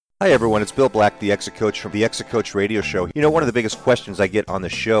Hi everyone, it's Bill Black, the Exit Coach from the Exit Coach Radio Show. You know, one of the biggest questions I get on the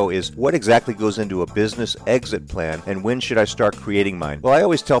show is what exactly goes into a business exit plan and when should I start creating mine? Well, I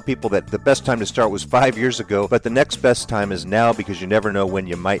always tell people that the best time to start was 5 years ago, but the next best time is now because you never know when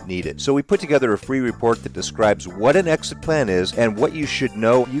you might need it. So we put together a free report that describes what an exit plan is and what you should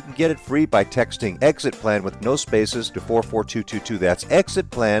know. You can get it free by texting exit plan with no spaces to 44222. That's exit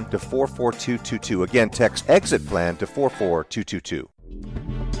plan to 44222. Again, text exit plan to 44222.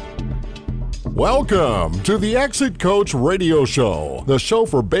 Welcome to the Exit Coach Radio Show, the show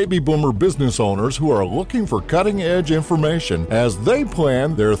for baby boomer business owners who are looking for cutting-edge information as they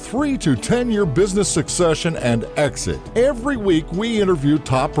plan their 3 to 10-year business succession and exit. Every week, we interview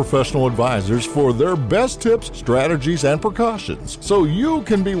top professional advisors for their best tips, strategies, and precautions so you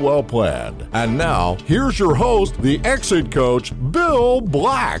can be well planned. And now, here's your host, the Exit Coach, Bill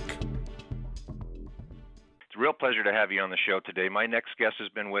Black. Real pleasure to have you on the show today. My next guest has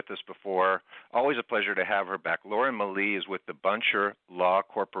been with us before. Always a pleasure to have her back. Lauren Malee is with the Buncher Law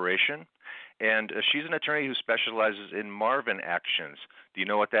Corporation, and she's an attorney who specializes in Marvin actions. Do you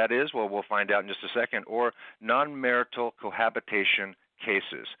know what that is? Well, we'll find out in just a second. Or non-marital cohabitation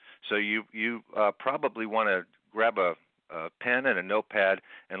cases. So you probably want to grab a pen and a notepad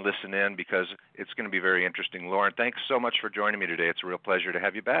and listen in because it's going to be very interesting. Lauren, thanks so much for joining me today. It's a real pleasure to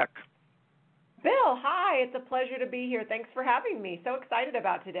have you back. Bill, hi. It's a pleasure to be here. Thanks for having me. So excited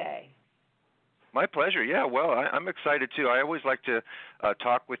about today. My pleasure. Yeah, well, I'm excited too. I always like to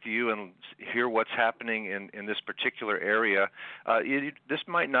talk with you and hear what's happening in this particular area. This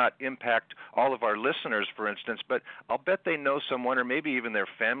might not impact all of our listeners, for instance, but I'll bet they know someone or maybe even their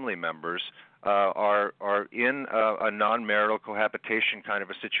family members are in a non-marital cohabitation kind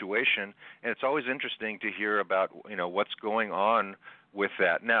of a situation, and it's always interesting to hear about what's going on with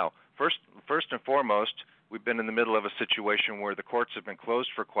that. Now, First and foremost, we've been in the middle of a situation where the courts have been closed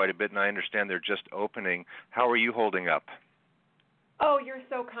for quite a bit, and I understand they're just opening. How are you holding up? Oh, you're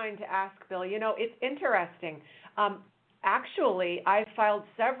so kind to ask, Bill. You know, it's interesting. Actually, I filed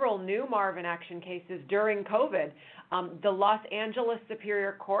several new Marvin action cases during COVID. The Los Angeles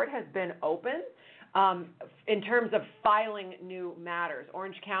Superior Court has been open in terms of filing new matters.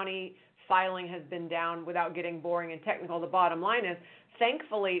 Orange County filing has been down. Without getting boring and technical, the bottom line is,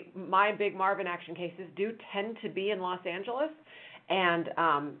 thankfully, my big Marvin action cases do tend to be in Los Angeles, and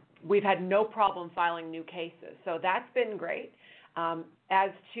we've had no problem filing new cases. So that's been great.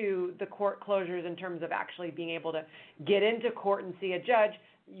 As to the court closures in terms of actually being able to get into court and see a judge,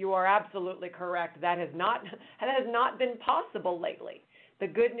 you are absolutely correct. That has not been possible lately. The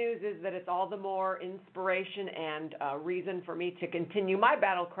good news is that it's all the more inspiration and reason for me to continue my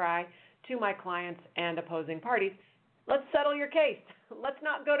battle cry to my clients and opposing parties. Let's settle your case. Let's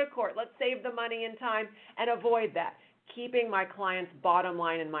not go to court. Let's save the money and time and avoid that. Keeping my client's bottom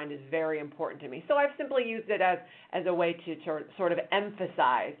line in mind is very important to me. So I've simply used it as a way to sort of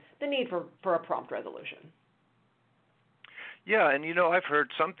emphasize the need for a prompt resolution. Yeah, and I've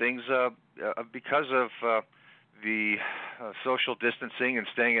heard some things because of the social distancing and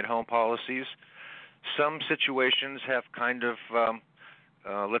staying at home policies. Some situations have kind of,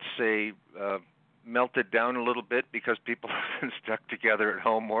 let's say, melted down a little bit because people have been stuck together at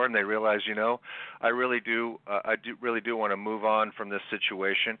home more, and they realize, I really do want to move on from this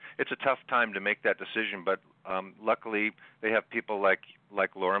situation. It's a tough time to make that decision, but luckily they have people like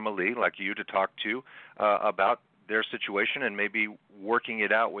Laura Malee, like you, to talk to about their situation and maybe working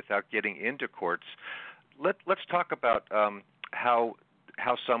it out without getting into courts. Let's talk about how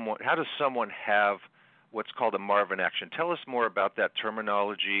does someone have what's called a Marvin action. Tell us more about that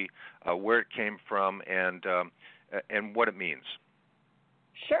terminology, where it came from, and what it means.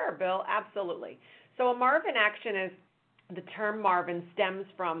 Sure, Bill, absolutely. So a Marvin action is, the term Marvin stems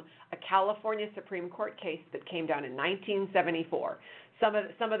from a California Supreme Court case that came down in 1974. Some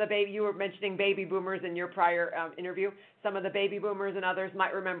of the baby, you were mentioning baby boomers in your prior interview. Some of the baby boomers and others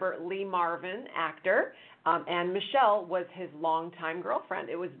might remember Lee Marvin, actor, and Michelle was his longtime girlfriend.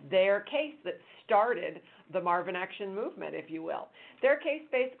 It was their case that started the Marvin action movement, if you will. Their case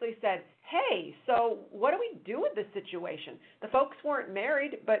basically said, hey, so what do we do with this situation? The folks weren't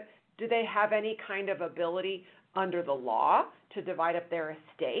married, but do they have any kind of ability under the law to divide up their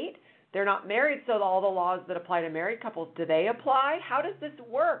estate? They're not married, so all the laws that apply to married couples, do they apply? How does this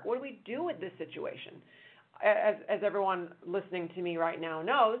work? What do we do with this situation? As everyone listening to me right now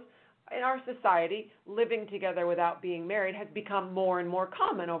knows, in our society, living together without being married has become more and more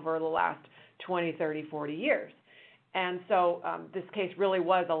common over the last 20, 30, 40 years. And so this case really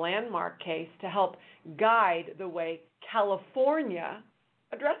was a landmark case to help guide the way California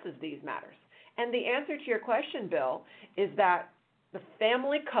addresses these matters. And the answer to your question, Bill, is that the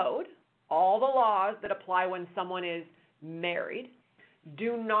family code, all the laws that apply when someone is married,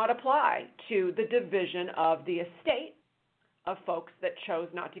 do not apply to the division of the estate of folks that chose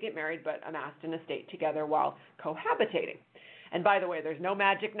not to get married but amassed an estate together while cohabitating. And by the way, there's no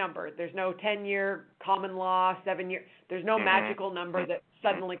magic number. There's no 10-year common law, 7-year. There's no magical number that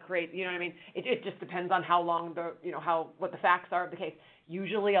suddenly creates, you know what I mean? It just depends on how long what the facts are of the case.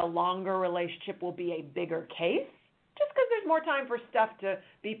 Usually a longer relationship will be a bigger case just because there's more time for stuff to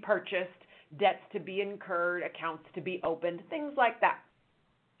be purchased, debts to be incurred, accounts to be opened, things like that.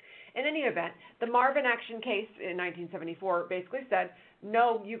 In any event, the Marvin Action case in 1974 basically said,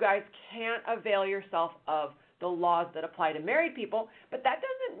 no, you guys can't avail yourself of the laws that apply to married people, but that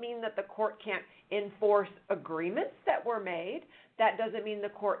doesn't mean that the court can't enforce agreements that were made. That doesn't mean the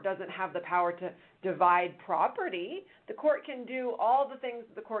court doesn't have the power to divide property. The court can do all the things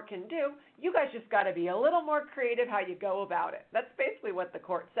the court can do. You guys just got to be a little more creative how you go about it. That's basically what the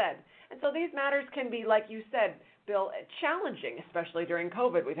court said. And so these matters can be, like you said, Bill, challenging, especially during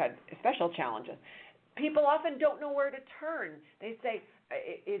COVID. We've had special challenges. People often don't know where to turn. They say,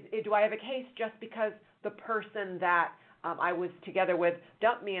 do I have a case just because the person that I was together with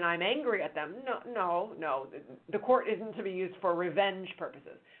dumped me and I'm angry at them? No. The court isn't to be used for revenge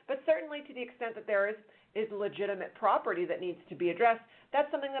purposes. But certainly to the extent that there is legitimate property that needs to be addressed, that's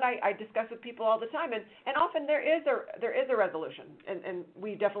something that I discuss with people all the time. And often there is a resolution. And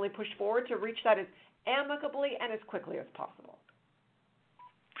we definitely push forward to reach that as amicably and as quickly as possible.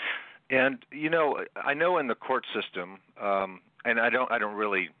 And I know in the court system, and I don't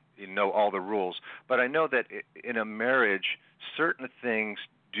really know all the rules, but I know that in a marriage, certain things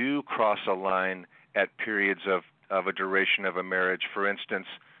do cross a line at periods of a duration of a marriage. For instance,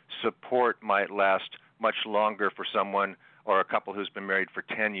 support might last much longer for someone or a couple who's been married for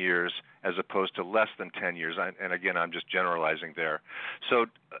 10 years as opposed to less than 10 years. And again, I'm just generalizing there. So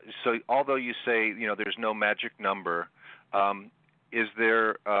although you say, there's no magic number, is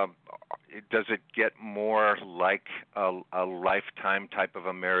there, does it get more like a lifetime type of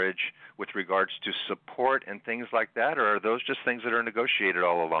a marriage with regards to support and things like that, or are those just things that are negotiated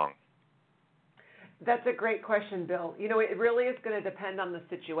all along? That's a great question, Bill. It really is going to depend on the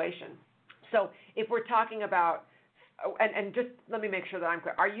situation. So if we're talking about, and just let me make sure that I'm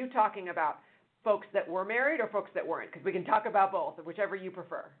clear, are you talking about folks that were married or folks that weren't? Because we can talk about both, whichever you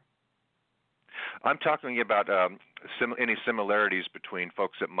prefer. I'm talking about any similarities between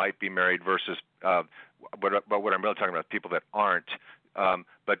folks that might be married versus, but what I'm really talking about, people that aren't.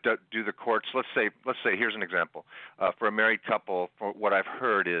 But do the courts? Let's say, here's an example for a married couple. For what I've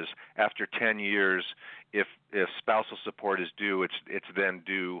heard is after 10 years, if spousal support is due, it's then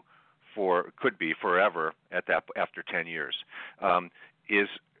due could be forever after 10 years.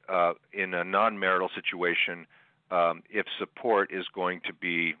 In a non-marital situation, if support is going to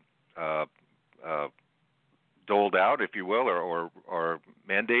be doled out, if you will, or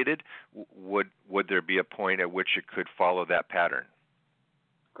mandated, would there be a point at which it could follow that pattern?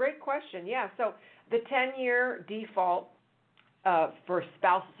 Great question. Yeah. So the 10-year default for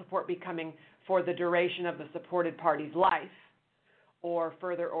spousal support becoming for the duration of the supported party's life, or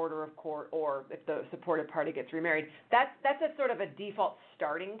further order of court, or if the supported party gets remarried, that's a sort of a default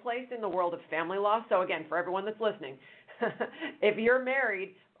starting place in the world of family law. So again, for everyone that's listening, if you're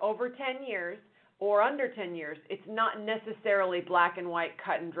married over 10 years or under 10 years, it's not necessarily black and white,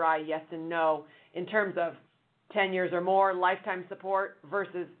 cut and dry, yes and no, in terms of 10 years or more lifetime support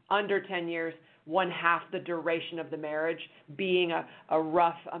versus under 10 years, one half the duration of the marriage being a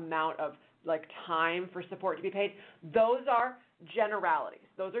rough amount of time for support to be paid. Those are generalities.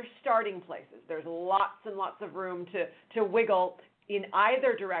 Those are starting places. There's lots and lots of room to wiggle in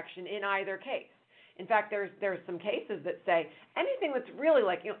either direction, in either case. In fact, there's some cases that say anything that's really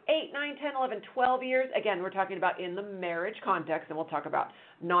 8, 9, 10, 11, 12 years, again, we're talking about in the marriage context, and we'll talk about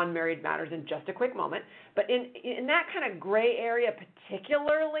non-married matters in just a quick moment. But in that kind of gray area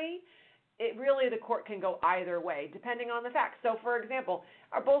particularly, the court can go either way, depending on the facts. So, for example,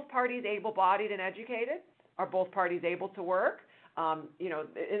 are both parties able-bodied and educated? Are both parties able to work?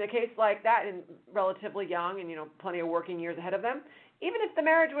 In a case like that, and relatively young and, plenty of working years ahead of them, even if the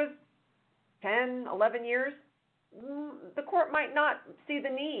marriage was 10, 11 years, the court might not see the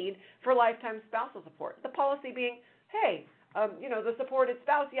need for lifetime spousal support. The policy being, hey, the supported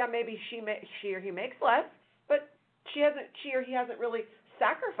spouse, maybe she or he makes less, but she or he hasn't really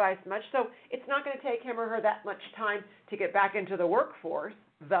sacrificed much, so it's not going to take him or her that much time to get back into the workforce,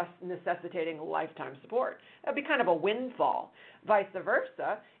 thus necessitating lifetime support. That would be kind of a windfall. Vice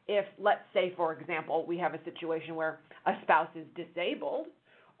versa, if, let's say, for example, we have a situation where a spouse is disabled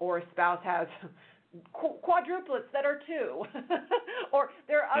or a spouse has quadruplets that are 2, or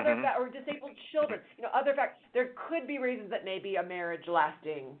there are other or disabled children. Other facts. There could be reasons that maybe a marriage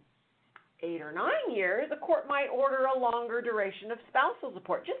lasting 8 or 9 years, the court might order a longer duration of spousal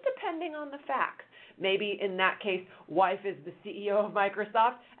support, just depending on the facts. Maybe in that case, wife is the CEO of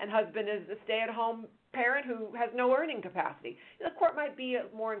Microsoft and husband is a stay-at-home parent who has no earning capacity. The court might be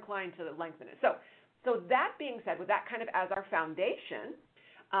more inclined to lengthen it. So that being said, with that kind of as our foundation,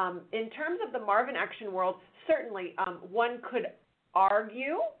 in terms of the Marvin action world, certainly one could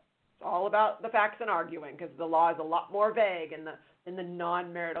argue. It's all about the facts and arguing, because the law is a lot more vague in the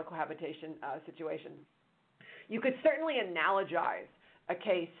non-marital cohabitation situation. You could certainly analogize a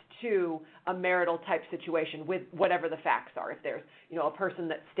case to a marital type situation with whatever the facts are. If there's a person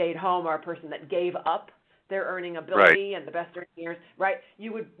that stayed home or a person that gave up their earning ability and the best earning years, right?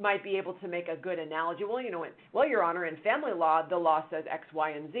 You might be able to make a good analogy. Well, Your Honor, in family law, the law says X, Y,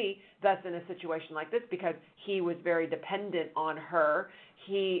 and Z. Thus, in a situation like this, because he was very dependent on her,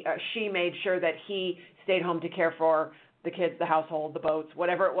 she made sure that he stayed home to care for the kids, the household, the boats,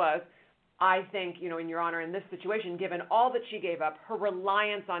 whatever it was. I think, in Your Honor, in this situation, given all that she gave up, her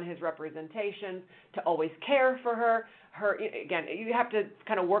reliance on his representation to always care for her, again, you have to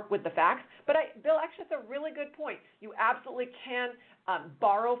kind of work with the facts. But Bill, actually, that's a really good point. You absolutely can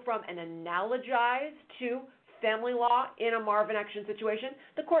borrow from and analogize to family law in a Marvin action situation.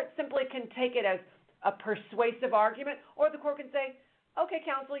 The court simply can take it as a persuasive argument, or the court can say, okay,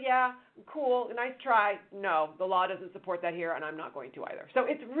 counsel, yeah, cool, nice try. No, the law doesn't support that here, and I'm not going to either. So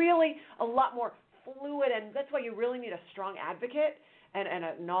it's really a lot more fluid, and that's why you really need a strong advocate and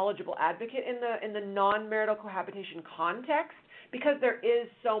a knowledgeable advocate in the non-marital cohabitation context, because there is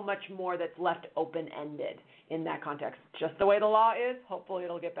so much more that's left open-ended in that context. Just the way the law is. Hopefully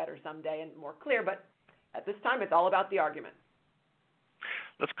it'll get better someday and more clear, but at this time it's all about the argument.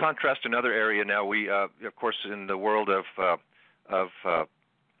 Let's contrast another area now. We, of course, in the world of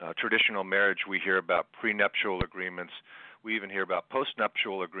traditional marriage, we hear about prenuptial agreements. We even hear about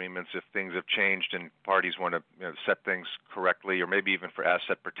postnuptial agreements if things have changed and parties want to set things correctly, or maybe even for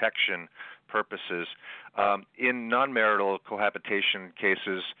asset protection purposes. In non-marital cohabitation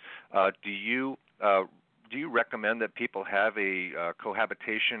cases, do you recommend that people have a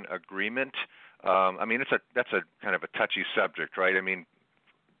cohabitation agreement? I mean, that's a kind of a touchy subject, right? I mean,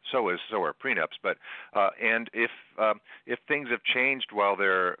 so are prenups, but and if things have changed while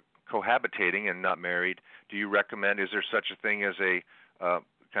they're cohabitating and not married, do you recommend? Is there such a thing as a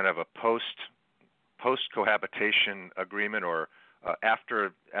kind of a post cohabitation agreement, or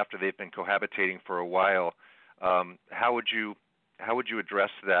after they've been cohabitating for a while? How would you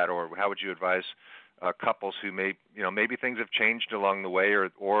address that, or how would you advise couples who maybe things have changed along the way,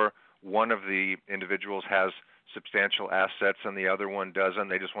 or one of the individuals has substantial assets and the other one doesn't?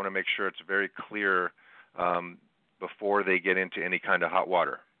 They just want to make sure it's very clear before they get into any kind of hot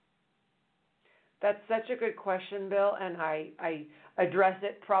water. That's such a good question, Bill, and I address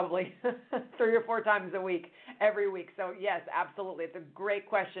it probably 3 or 4 times a week, every week. So yes, absolutely. It's a great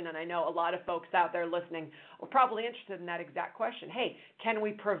question, and I know a lot of folks out there listening are probably interested in that exact question. Hey, can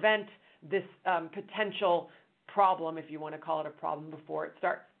we prevent this potential problem, if you want to call it a problem, before it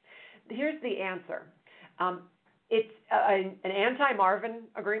starts? Here's the answer. It's an anti-Marvin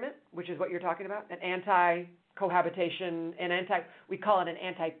agreement, which is what you're talking about, an anti-cohabitation, we call it an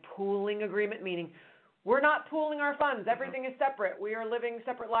anti-pooling agreement, meaning we're not pooling our funds. Everything is separate. We are living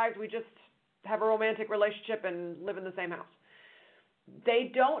separate lives. We just have a romantic relationship and live in the same house.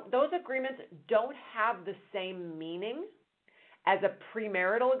 Those agreements don't have the same meaning as a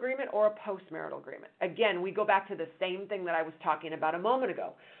premarital agreement or a postmarital agreement. Again, we go back to the same thing that I was talking about a moment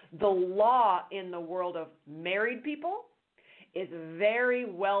ago. The law in the world of married people is very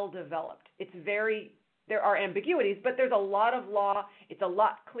well developed. There are ambiguities, but there's a lot of law. It's a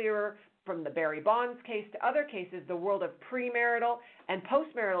lot clearer from the Barry Bonds case to other cases. The world of premarital and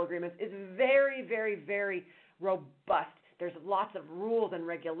postmarital agreements is very, very, very robust. There's lots of rules and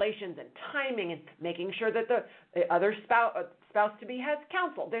regulations and timing and making sure that the other spouse-to-be has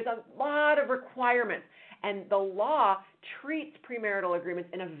counsel. There's a lot of requirements, and the law treats premarital agreements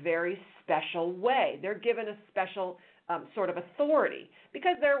in a very special way. They're given a special sort of authority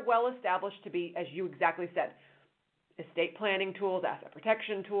because they're well established to be, as you exactly said, estate planning tools, asset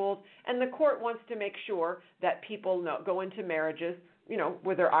protection tools, and the court wants to make sure that people go into marriages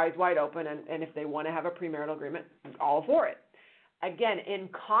with their eyes wide open, and if they want to have a premarital agreement, all for it. Again, in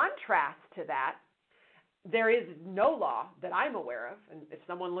contrast to that, there is no law that I'm aware of, and if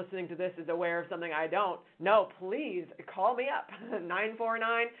someone listening to this is aware of something I don't know, please call me up,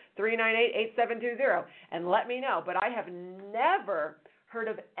 949-398-8720, and let me know. But I have never heard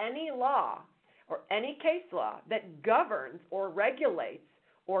of any law or any case law that governs or regulates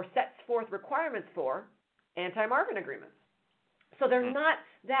or sets forth requirements for anti-Marvin agreements. So they're not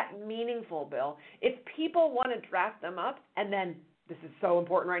that meaningful, Bill. If people want to draft them up and then, this is so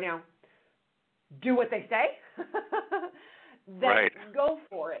important right now, do what they say, then go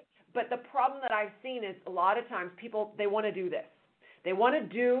for it. But the problem that I've seen is a lot of times people, they want to do this. They want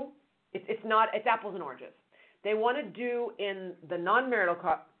to do, it's apples and oranges. They want to do in the non-marital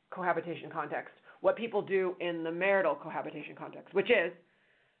cohabitation context what people do in the marital cohabitation context, which is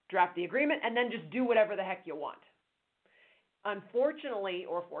draft the agreement and then just do whatever the heck you want. Unfortunately,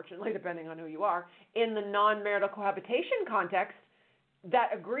 or fortunately, depending on who you are, in the non-marital cohabitation context, that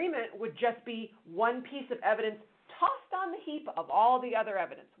agreement would just be one piece of evidence tossed on the heap of all the other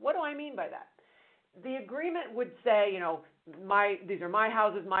evidence. What do I mean by that? The agreement would say, these are my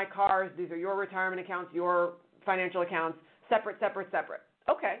houses, my cars, these are your retirement accounts, your financial accounts, separate.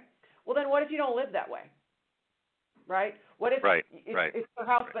 Okay. Well, then what if you don't live that way? Right? What if it's the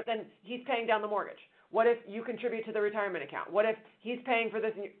house, but then he's paying down the mortgage? What if you contribute to the retirement account? What if he's paying for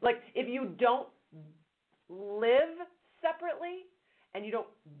this? If you don't live separately and you don't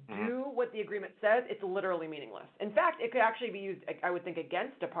do what the agreement says, it's literally meaningless. In fact, it could actually be used, I would think,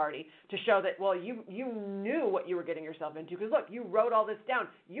 against a party to show that, well, you knew what you were getting yourself into. Because, look, you wrote all this down.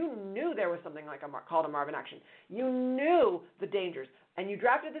 You knew there was something like called a Marvin action. You knew the dangers. And you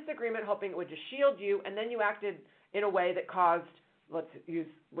drafted this agreement hoping it would just shield you, and then you acted in a way that caused, we'll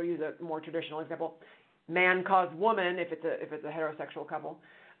use a more traditional example, man caused woman, if it's a heterosexual couple,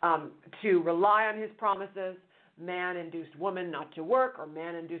 to rely on his promises. Man induced woman not to work, or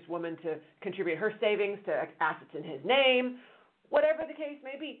man induced woman to contribute her savings to assets in his name. Whatever the case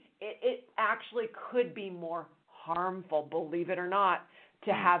may be, it actually could be more harmful, believe it or not,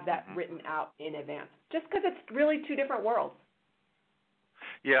 to have that written out in advance, just because it's really two different worlds.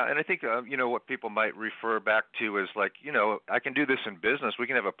 Yeah, and I think, what people might refer back to is I can do this in business. We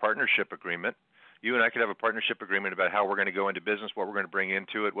can have a partnership agreement. You and I could have a partnership agreement about how we're going to go into business, what we're going to bring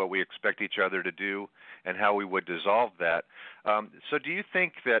into it, what we expect each other to do, and how we would dissolve that. So do you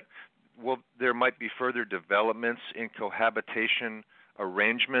think that there might be further developments in cohabitation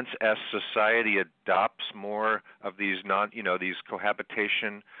arrangements as society adopts more of these these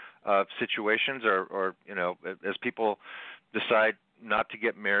cohabitation situations, or as people decide not to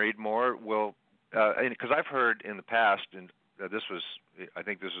get married more? Because I've heard in the past, and I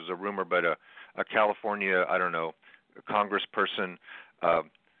think this was a rumor, but a California, a congressperson,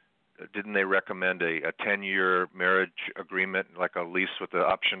 didn't they recommend a 10-year marriage agreement, like a lease with the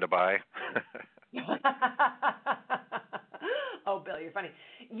option to buy? Oh, Bill, you're funny.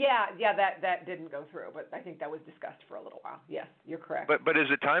 Yeah, that didn't go through, but I think that was discussed for a little while. Yes, you're correct. But is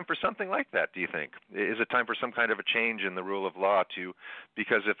it time for something like that, do you think? Is it time for some kind of a change in the rule of law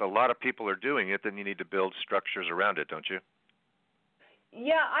because if a lot of people are doing it, then you need to build structures around it, don't you?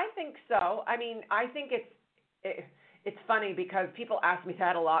 Yeah, I think so. I mean, I think it's funny because people ask me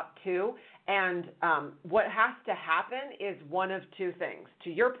that a lot too, and what has to happen is one of two things. To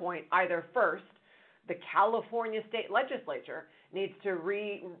your point, either first, the California state legislature needs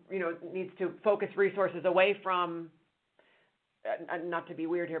to focus resources away from, not to be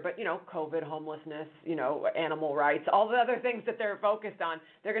weird here, but COVID, homelessness, animal rights, all the other things that they're focused on.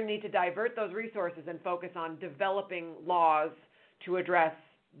 They're going to need to divert those resources and focus on developing laws to address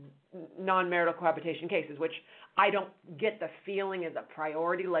non-marital cohabitation cases, which I don't get the feeling is a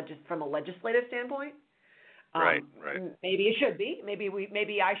priority from a legislative standpoint. Right. Maybe it should be.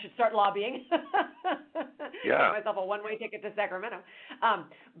 Maybe I should start lobbying. Yeah. Get myself a one-way ticket to Sacramento.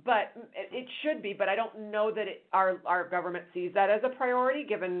 But it should be. But I don't know that our government sees that as a priority,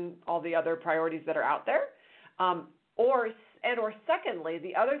 given all the other priorities that are out there. Or secondly,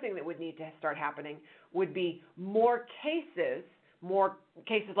 the other thing that would need to start happening would be more cases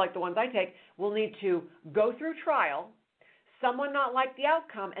like the ones I take will need to go through trial, someone not like the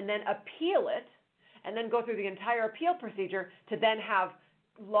outcome, and then appeal it, and then go through the entire appeal procedure to then have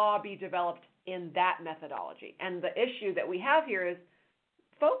law be developed in that methodology. And the issue that we have here is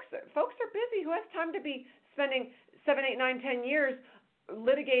folks are busy. Who has time to be spending 7, 8, 9, 10 years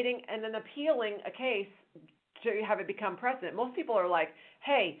litigating and then appealing a case to have it become precedent? Most people are like,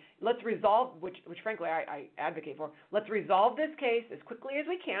 hey, let's resolve, which frankly I advocate for, let's resolve this case as quickly as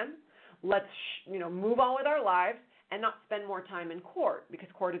we can. Let's move on with our lives and not spend more time in court, because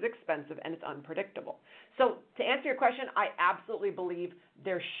court is expensive and it's unpredictable. So to answer your question, I absolutely believe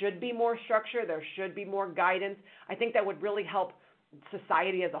there should be more structure, there should be more guidance. I think that would really help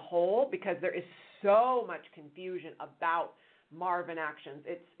society as a whole, because there is so much confusion about Marvin actions.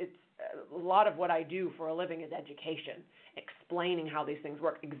 It's a lot of what I do for a living is education, explaining how these things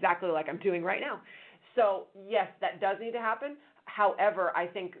work, exactly like I'm doing right now. So yes, that does need to happen. However, I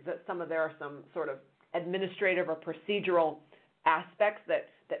think that there are some sort of administrative or procedural aspects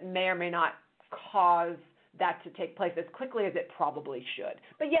that may or may not cause that to take place as quickly as it probably should.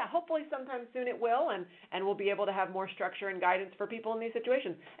 But yeah, hopefully sometime soon it will, and we'll be able to have more structure and guidance for people in these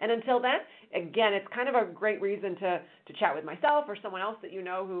situations. And until then, again, it's kind of a great reason to chat with myself or someone else that you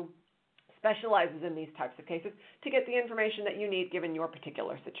know who specializes in these types of cases to get the information that you need given your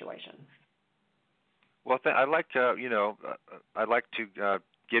particular situation. Well, I'd like to,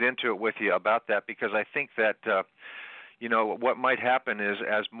 get into it with you about that, because I think that, what might happen is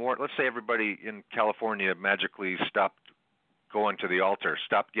as more, let's say everybody in California magically stopped going to the altar,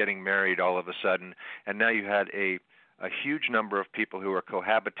 stopped getting married all of a sudden, and now you had a huge number of people who are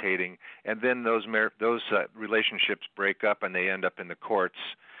cohabitating, and then those relationships break up and they end up in the courts.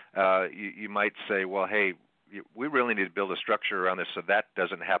 You might say, well, hey, we really need to build a structure around this so that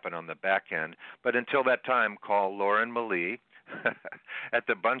doesn't happen on the back end. But until that time, call Lauren Malee at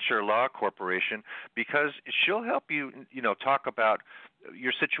the Buncher Law Corporation, because she'll help you, talk about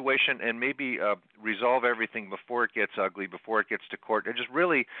your situation and maybe resolve everything before it gets ugly, before it gets to court, and just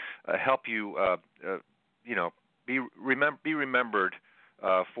really help you, be remembered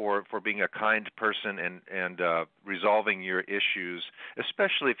for being a kind person and resolving your issues,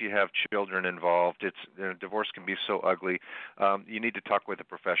 especially if you have children involved. Divorce can be so ugly. You need to talk with a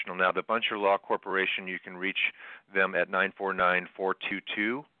professional. Now, the Buncher Law Corporation, you can reach them at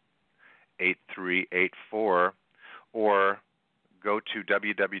 949-422-8384, or go to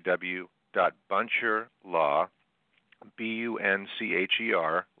www.buncherlaw,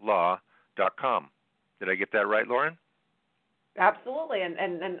 BUNCHER, law.com. Did I get that right, Lauren? Absolutely, and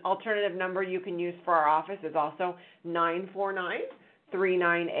an alternative number you can use for our office is also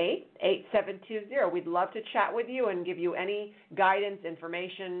 949-398-8720. We'd love to chat with you and give you any guidance,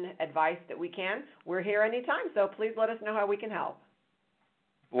 information, advice that we can. We're here anytime, so please let us know how we can help.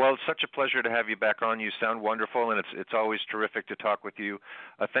 Well, it's such a pleasure to have you back on. You sound wonderful, and it's always terrific to talk with you.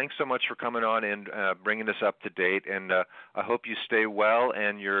 Thanks so much for coming on and bringing us up to date, and I hope you stay well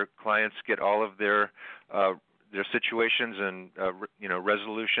and your clients get all of their situations and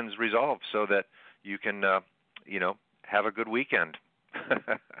resolutions resolved, so that you can have a good weekend.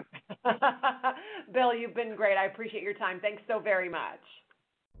 Bill, you've been great. I appreciate your time. Thanks so very much.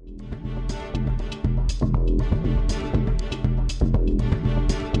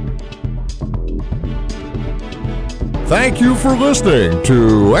 Thank you for listening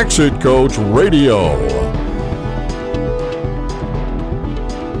to Exit Coach Radio.